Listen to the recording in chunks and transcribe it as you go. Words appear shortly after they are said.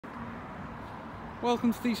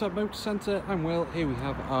Welcome to Deeside Motor Centre, and well, here we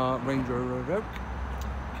have our Range Rover Evoque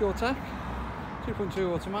Pure Tech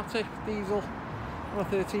 2.2 automatic diesel on a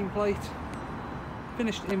 13 plate,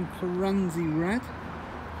 finished in Firenze red.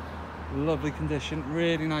 Lovely condition,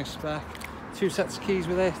 really nice spec, 2 sets of keys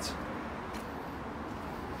with it,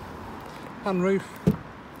 pan roof,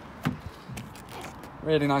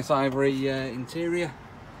 really nice ivory interior,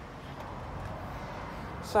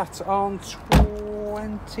 sat on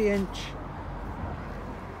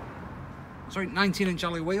 19-inch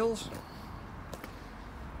alloy wheels,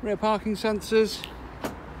 rear parking sensors,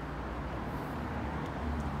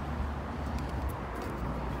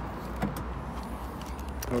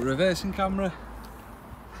 a reversing camera,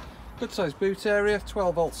 good sized boot area,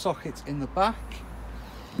 12-volt socket in the back,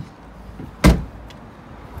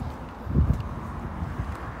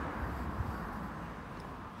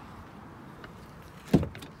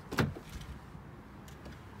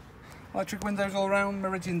 electric windows all around,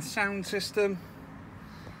 Meridian sound system.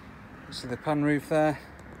 See the pan roof there.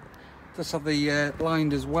 Does have the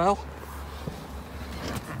blind as well.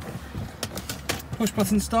 Push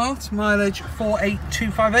button start, mileage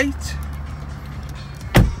 48258.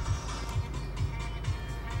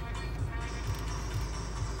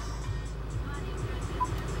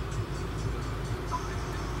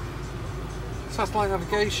 Satellite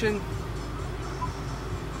navigation.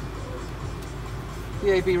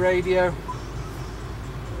 DAB radio,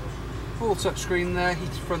 full touchscreen there,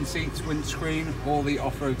 heated front seats, windscreen, all the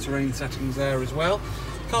off-road terrain settings there as well.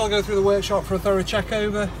 Car will go through the workshop for a thorough check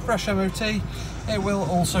over, fresh MOT. It will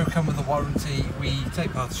also come with a warranty. We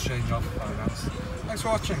take part exchange off finance. Thanks for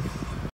watching.